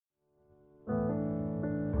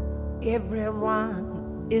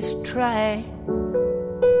Everyone is trying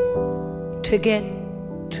to get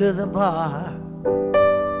to the bar.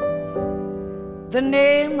 The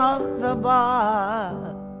name of the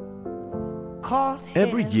bar.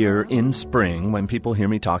 Every year in spring, when people hear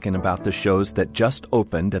me talking about the shows that just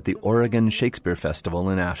opened at the Oregon Shakespeare Festival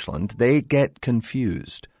in Ashland, they get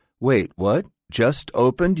confused. Wait, what? Just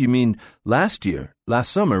opened? You mean last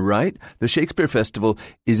summer, right? The Shakespeare Festival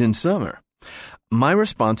is in summer. My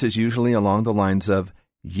response is usually along the lines of,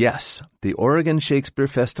 yes, the Oregon Shakespeare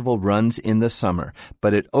Festival runs in the summer,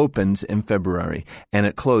 but it opens in February and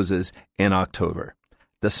it closes in October.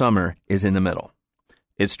 The summer is in the middle.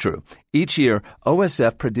 It's true. Each year,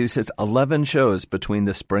 OSF produces 11 shows between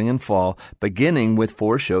the spring and fall, beginning with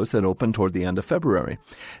 4 shows that open toward the end of February.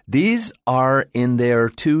 These are in their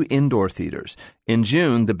 2 indoor theaters. In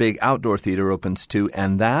June, the big outdoor theater opens too,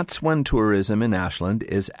 and that's when tourism in Ashland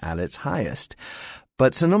is at its highest.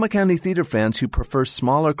 But Sonoma County theater fans who prefer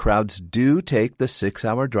smaller crowds do take the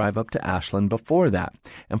 6-hour drive up to Ashland before that.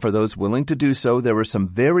 And for those willing to do so, there are some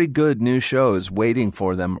very good new shows waiting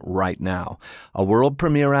for them right now. A world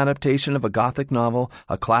premiere adaptation of a Gothic novel,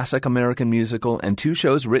 a classic American musical, and 2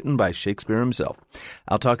 shows written by Shakespeare himself.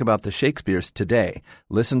 I'll talk about the Shakespeares today.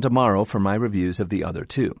 Listen tomorrow for my reviews of the other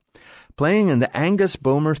 2. Playing in the Angus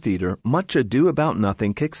Bomer Theater, Much Ado About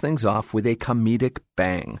Nothing kicks things off with a comedic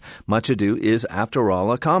bang. Much Ado is, after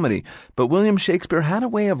all, a comedy, but William Shakespeare had a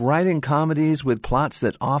way of writing comedies with plots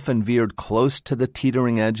that often veered close to the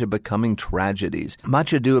teetering edge of becoming tragedies.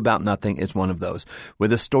 Much Ado About Nothing is one of those,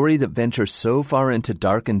 with a story that ventures so far into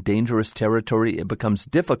dark and dangerous territory it becomes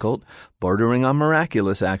difficult, bordering on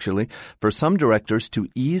miraculous actually, for some directors to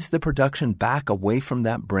ease the production back away from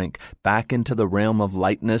that brink, back into the realm of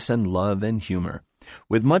lightness and love and humor.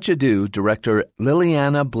 With Much Ado, director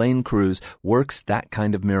Liliana Blaine-Cruz works that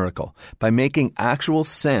kind of miracle by making actual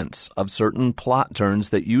sense of certain plot turns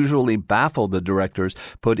that usually baffle the directors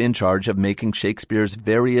put in charge of making Shakespeare's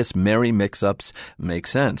various merry mix-ups make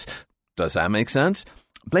sense. Does that make sense?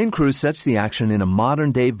 Blaine-Cruz sets the action in a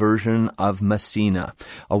modern-day version of Messina,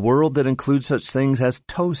 a world that includes such things as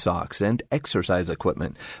toe socks and exercise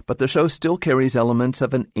equipment, but the show still carries elements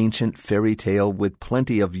of an ancient fairy tale with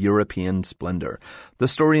plenty of European splendor. The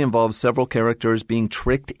story involves several characters being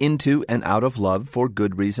tricked into and out of love for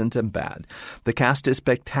good reasons and bad. The cast is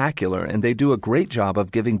spectacular, and they do a great job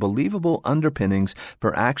of giving believable underpinnings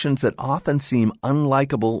for actions that often seem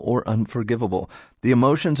unlikable or unforgivable. The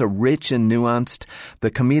emotions are rich and nuanced,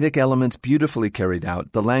 the comedic elements beautifully carried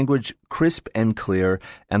out, the language crisp and clear,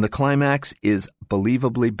 and the climax is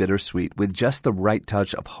believably bittersweet with just the right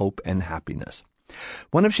touch of hope and happiness.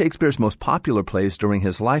 One of Shakespeare's most popular plays during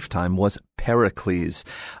his lifetime was Pericles,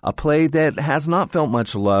 a play that has not felt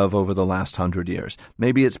much love over the last 100 years.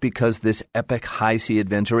 Maybe it's because this epic high-sea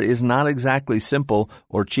adventure is not exactly simple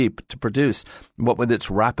or cheap to produce. What with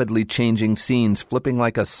its rapidly changing scenes flipping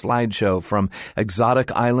like a slideshow from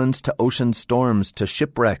exotic islands to ocean storms to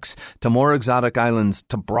shipwrecks to more exotic islands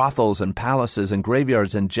to brothels and palaces and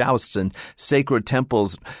graveyards and jousts and sacred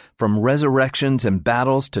temples, from resurrections and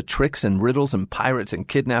battles to tricks and riddles and pirates and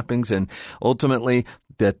kidnappings, and ultimately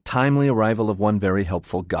the timely arrival of one very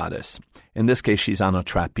helpful goddess. In this case, she's on a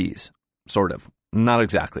trapeze. Sort of. Not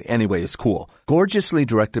exactly. Anyway, it's cool. Gorgeously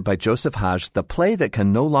directed by Joseph Hage, the play that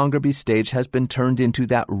can no longer be staged has been turned into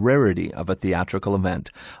that rarity of a theatrical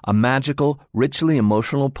event. A magical, richly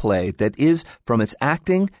emotional play that is, from its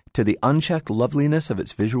acting to the unchecked loveliness of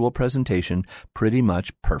its visual presentation, pretty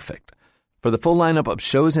much perfect. For the full lineup of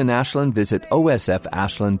shows in Ashland, visit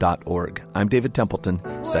osfashland.org. I'm David Templeton,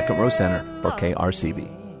 Second Row Center for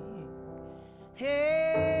KRCB.